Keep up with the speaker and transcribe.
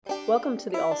Welcome to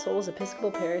the All Souls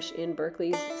Episcopal Parish in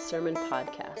Berkeley's Sermon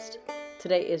Podcast.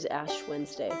 Today is Ash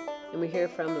Wednesday, and we hear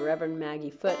from the Reverend Maggie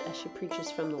Foote as she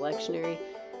preaches from the lectionary,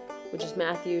 which is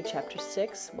Matthew chapter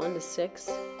 6,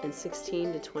 1-6, and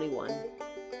 16-21.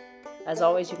 As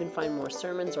always, you can find more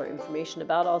sermons or information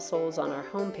about All Souls on our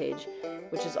homepage,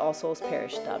 which is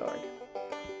allsoulsparish.org.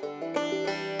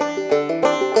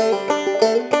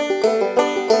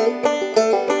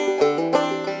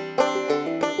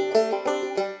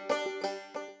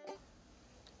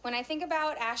 When I think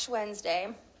about Ash Wednesday,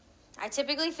 I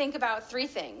typically think about three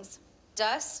things: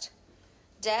 dust,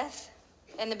 death,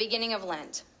 and the beginning of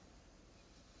Lent.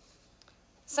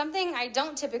 Something I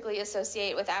don't typically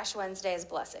associate with Ash Wednesday is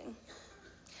blessing,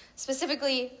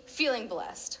 specifically feeling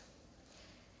blessed.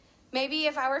 Maybe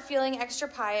if I were feeling extra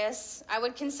pious, I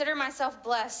would consider myself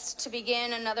blessed to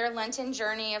begin another Lenten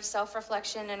journey of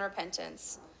self-reflection and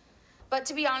repentance. But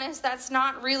to be honest, that's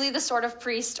not really the sort of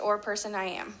priest or person I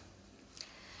am.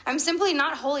 I'm simply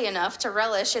not holy enough to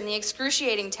relish in the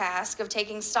excruciating task of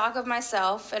taking stock of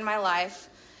myself and my life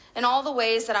and all the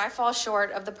ways that I fall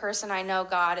short of the person I know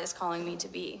God is calling me to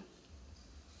be.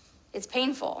 It's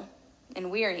painful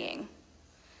and wearying,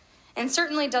 and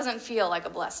certainly doesn't feel like a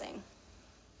blessing.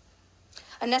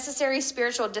 A necessary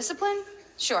spiritual discipline?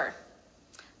 Sure.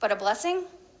 But a blessing?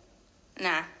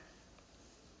 Nah.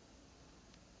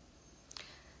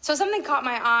 So something caught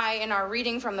my eye in our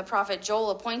reading from the prophet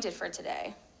Joel appointed for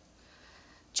today.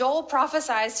 Joel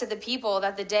prophesies to the people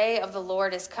that the day of the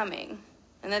Lord is coming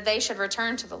and that they should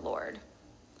return to the Lord.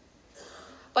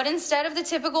 But instead of the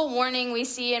typical warning we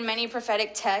see in many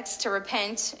prophetic texts to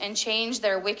repent and change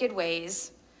their wicked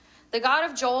ways, the God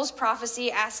of Joel's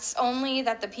prophecy asks only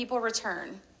that the people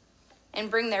return and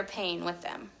bring their pain with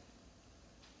them.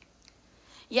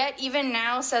 Yet even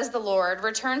now, says the Lord,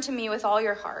 return to me with all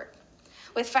your heart,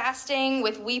 with fasting,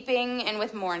 with weeping, and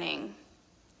with mourning.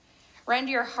 Rend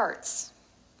your hearts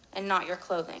and not your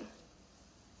clothing.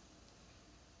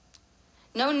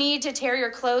 No need to tear your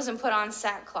clothes and put on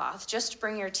sackcloth. Just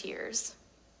bring your tears.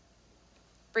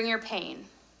 Bring your pain.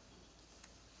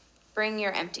 Bring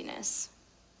your emptiness.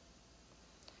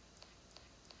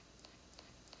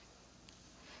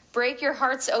 Break your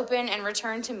hearts open and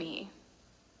return to me.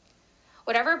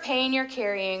 Whatever pain you're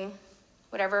carrying,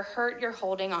 whatever hurt you're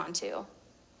holding on to,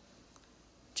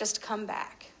 just come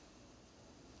back.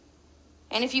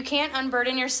 And if you can't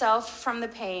unburden yourself from the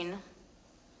pain,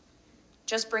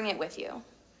 just bring it with you.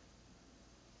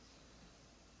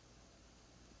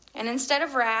 And instead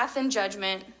of wrath and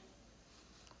judgment,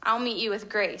 I'll meet you with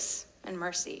grace and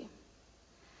mercy,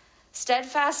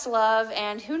 steadfast love,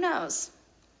 and who knows,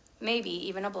 maybe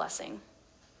even a blessing.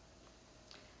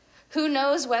 Who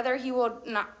knows whether he will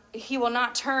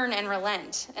not turn and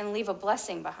relent and leave a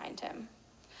blessing behind him,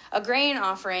 a grain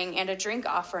offering and a drink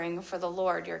offering for the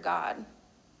Lord your God.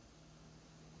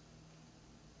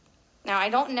 Now, I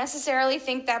don't necessarily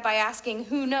think that by asking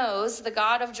who knows, the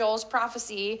God of Joel's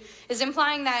prophecy is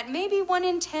implying that maybe 1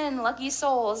 in 10 lucky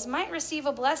souls might receive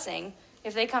a blessing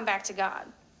if they come back to God.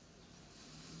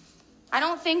 I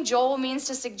don't think Joel means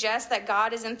to suggest that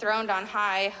God is enthroned on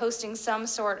high, hosting some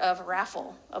sort of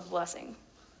raffle of blessing.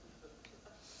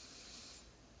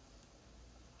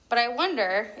 But I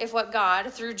wonder if what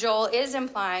God, through Joel, is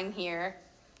implying here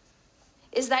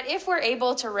is that if we're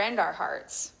able to rend our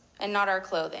hearts and not our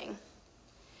clothing,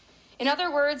 in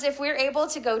other words, if we're able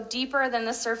to go deeper than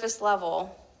the surface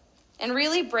level and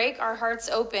really break our hearts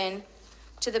open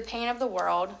to the pain of the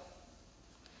world,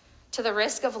 to the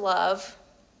risk of love,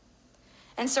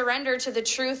 and surrender to the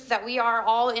truth that we are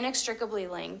all inextricably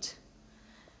linked,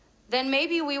 then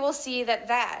maybe we will see that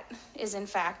that is in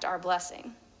fact our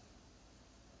blessing.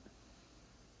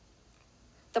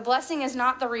 The blessing is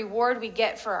not the reward we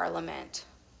get for our lament,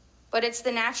 but it's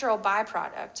the natural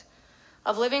byproduct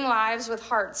of living lives with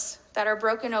hearts that are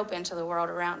broken open to the world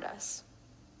around us.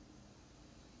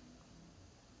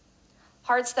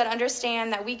 Hearts that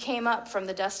understand that we came up from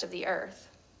the dust of the earth,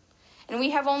 and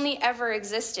we have only ever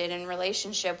existed in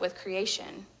relationship with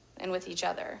creation and with each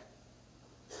other.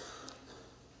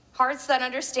 Hearts that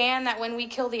understand that when we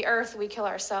kill the earth, we kill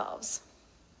ourselves.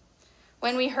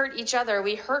 When we hurt each other,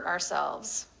 we hurt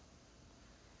ourselves.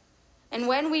 And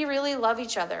when we really love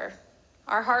each other,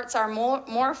 our hearts are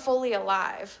more fully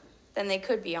alive than they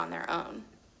could be on their own.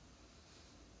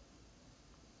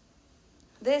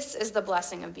 This is the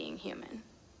blessing of being human.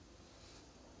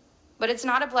 But it's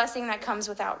not a blessing that comes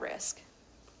without risk.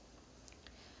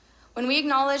 When we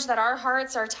acknowledge that our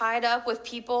hearts are tied up with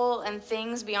people and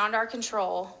things beyond our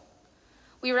control,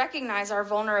 we recognize our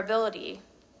vulnerability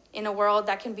in a world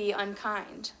that can be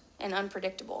unkind and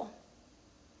unpredictable.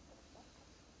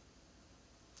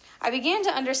 I began to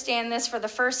understand this for the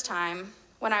first time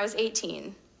when I was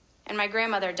 18, and my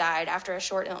grandmother died after a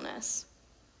short illness.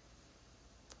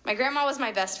 My grandma was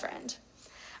my best friend.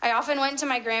 I often went to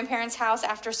my grandparents' house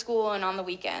after school and on the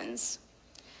weekends.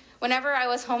 Whenever I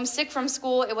was homesick from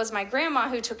school, it was my grandma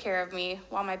who took care of me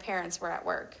while my parents were at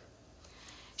work.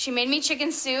 She made me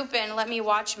chicken soup and let me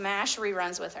watch MASH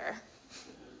reruns with her.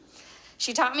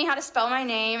 She taught me how to spell my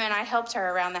name, and I helped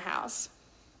her around the house.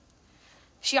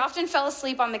 She often fell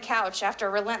asleep on the couch after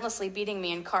relentlessly beating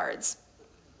me in cards.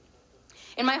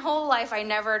 In my whole life, I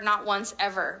never, not once,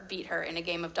 ever beat her in a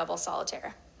game of double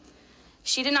solitaire.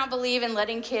 She did not believe in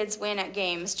letting kids win at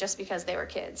games just because they were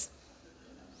kids.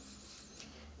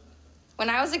 When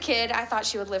I was a kid, I thought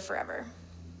she would live forever.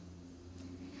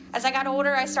 As I got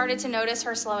older, I started to notice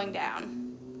her slowing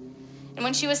down. And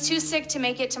when she was too sick to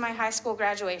make it to my high school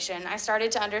graduation, I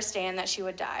started to understand that she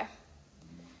would die.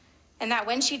 And that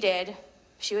when she did,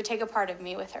 she would take a part of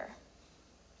me with her.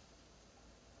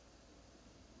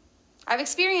 I've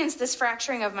experienced this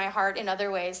fracturing of my heart in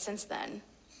other ways since then,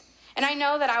 and I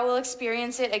know that I will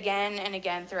experience it again and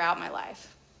again throughout my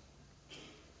life.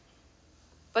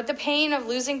 But the pain of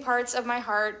losing parts of my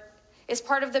heart is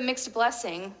part of the mixed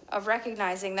blessing of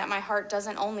recognizing that my heart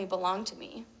doesn't only belong to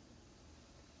me.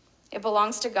 It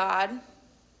belongs to God,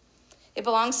 it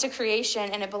belongs to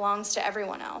creation, and it belongs to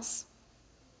everyone else.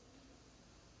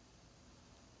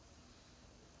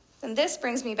 And this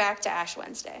brings me back to Ash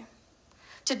Wednesday,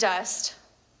 to dust,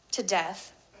 to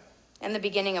death, and the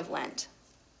beginning of Lent.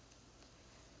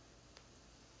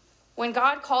 When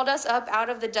God called us up out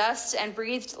of the dust and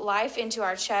breathed life into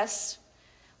our chests,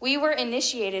 we were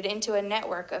initiated into a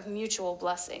network of mutual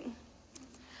blessing,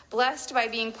 blessed by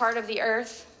being part of the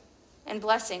earth and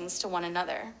blessings to one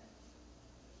another.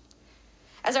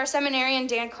 As our seminarian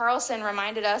Dan Carlson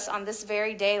reminded us on this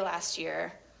very day last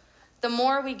year, the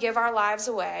more we give our lives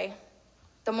away,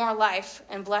 the more life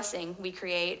and blessing we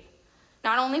create,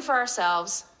 not only for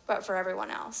ourselves, but for everyone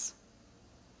else.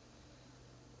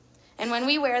 And when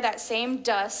we wear that same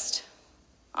dust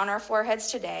on our foreheads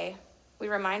today, we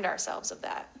remind ourselves of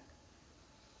that.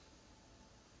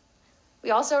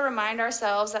 We also remind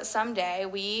ourselves that someday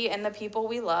we and the people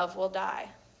we love will die.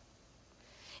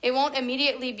 It won't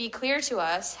immediately be clear to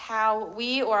us how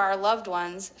we or our loved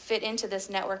ones fit into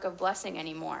this network of blessing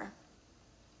anymore.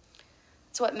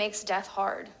 It's what makes death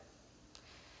hard.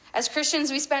 As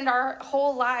Christians, we spend our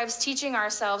whole lives teaching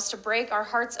ourselves to break our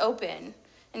hearts open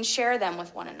and share them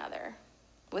with one another,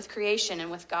 with creation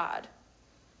and with God.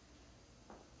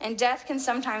 And death can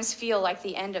sometimes feel like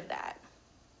the end of that,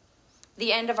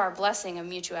 the end of our blessing of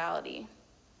mutuality.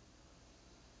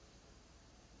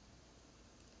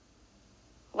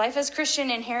 Life as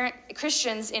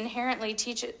Christians inherently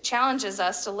challenges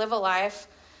us to live a life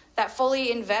that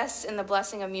fully invests in the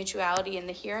blessing of mutuality in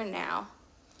the here and now,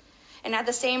 and at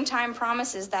the same time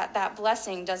promises that that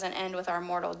blessing doesn't end with our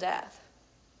mortal death.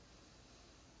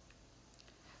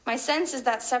 My sense is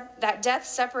that death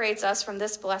separates us from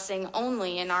this blessing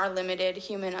only in our limited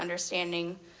human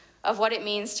understanding of what it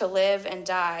means to live and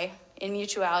die in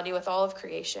mutuality with all of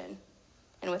creation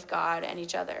and with God and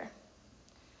each other.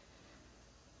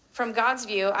 From God's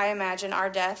view, I imagine our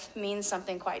death means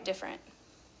something quite different.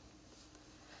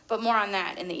 But more on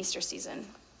that in the Easter season.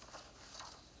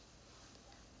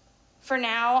 For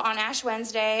now, on Ash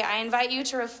Wednesday, I invite you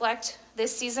to reflect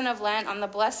this season of Lent on the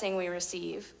blessing we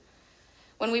receive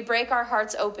when we break our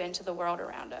hearts open to the world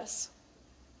around us.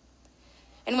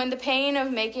 And when the pain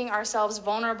of making ourselves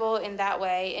vulnerable in that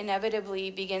way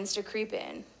inevitably begins to creep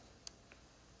in,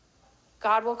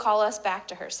 God will call us back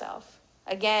to herself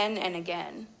again and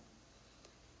again,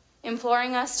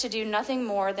 imploring us to do nothing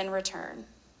more than return,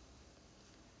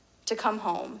 to come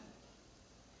home,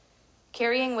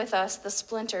 carrying with us the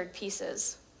splintered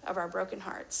pieces of our broken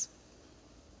hearts.